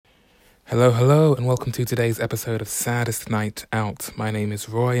Hello, and welcome to today's episode of Saddest Night Out. My name is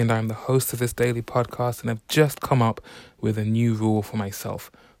Roy, and I'm the host of this daily podcast, and I've just come up with a new rule for myself.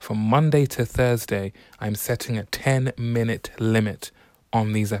 From Monday to Thursday, I'm setting a 10-minute limit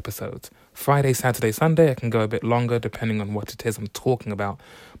on these episodes. Friday, Saturday, Sunday, I can go a bit longer depending on what it is I'm talking about.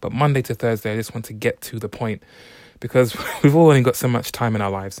 But Monday to Thursday, I just want to get to the point because we've all only got so much time in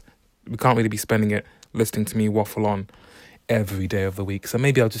our lives. We can't really be spending it listening to me waffle on every day of the week. So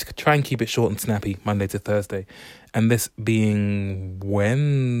maybe I'll just try and keep it short and snappy Monday to Thursday. And this being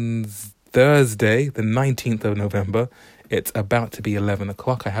Thursday, the 19th of November, it's about to be 11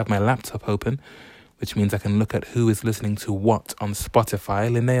 o'clock. I have my laptop open, which means I can look at who is listening to what on Spotify.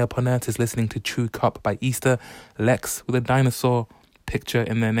 Linnea Ponert is listening to True Cup by Easter. Lex with a dinosaur picture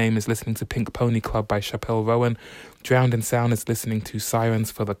in their name is listening to Pink Pony Club by Chappelle Rowan. Drowned in Sound is listening to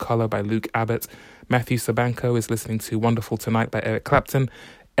Sirens for the Colour by Luke Abbott. Matthew Sabanko is listening to Wonderful Tonight by Eric Clapton.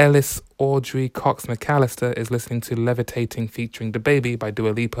 Ellis Audrey Cox McAllister is listening to Levitating featuring DaBaby by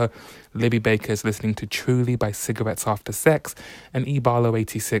Dua Lipa. Libby Baker is listening to Truly by Cigarettes After Sex. And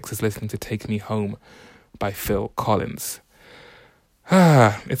Ebalo86 is listening to Take Me Home by Phil Collins.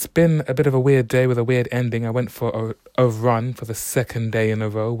 It's been a bit of a weird day with a weird ending. I went for a run for the second day in a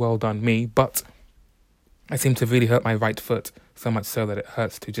row. Well done me. But I seem to really hurt my right foot, so much so that it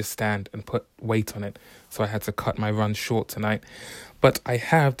hurts to just stand and put weight on it. So I had to cut my run short tonight. But I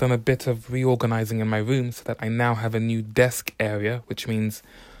have done a bit of reorganizing in my room so that I now have a new desk area, which means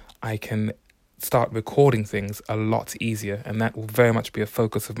I can start recording things a lot easier. And that will very much be a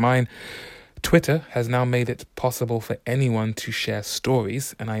focus of mine. Twitter has now made it possible for anyone to share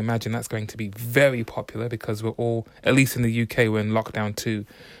stories, and I imagine that's going to be very popular because we're all, at least in the UK, we're in lockdown too,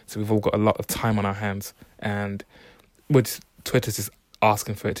 so we've all got a lot of time on our hands, and Twitter's just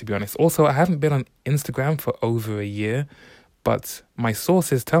asking for it, to be honest. Also, I haven't been on Instagram for over a year, but my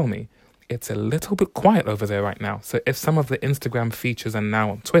sources tell me it's a little bit quiet over there right now, so if some of the Instagram features are now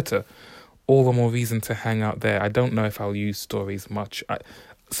on Twitter, all the more reason to hang out there. I don't know if I'll use stories much.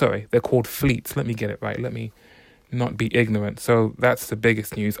 Sorry, they're called fleets. Let me get it right. Let me not be ignorant. So that's the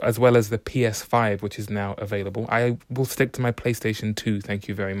biggest news, as well as the PS5, which is now available. I will stick to my PlayStation 2, thank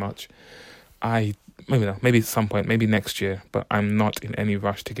you very much. Maybe at some point, maybe next year, but I'm not in any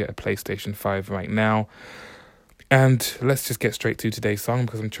rush to get a PlayStation 5 right now. And let's just get straight to today's song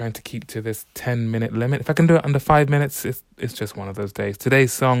because I'm trying to keep to this 10-minute limit. If I can do it under 5 minutes, it's just one of those days.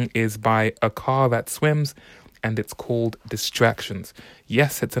 Today's song is by A Car That Swims, and it's called Distractions.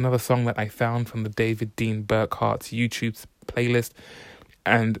 Yes, it's another song that I found from the David Dean Burkhart's YouTube playlist.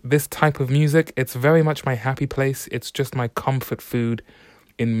 And this type of music, it's very much my happy place. It's just my comfort food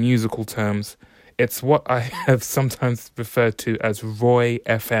in musical terms. It's what I have sometimes referred to as Roy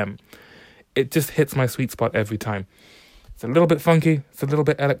FM. It just hits my sweet spot every time. It's a little bit funky, it's a little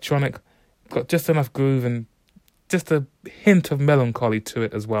bit electronic, got just enough groove and just a hint of melancholy to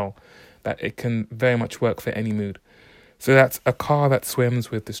it as well, that it can very much work for any mood. So that's A Car That Swims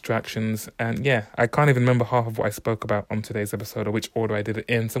with Distractions. And yeah, I can't even remember half of what I spoke about on today's episode or which order I did it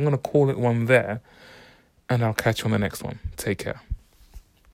in. So I'm going to call it one there. And I'll catch you on the next one. Take care.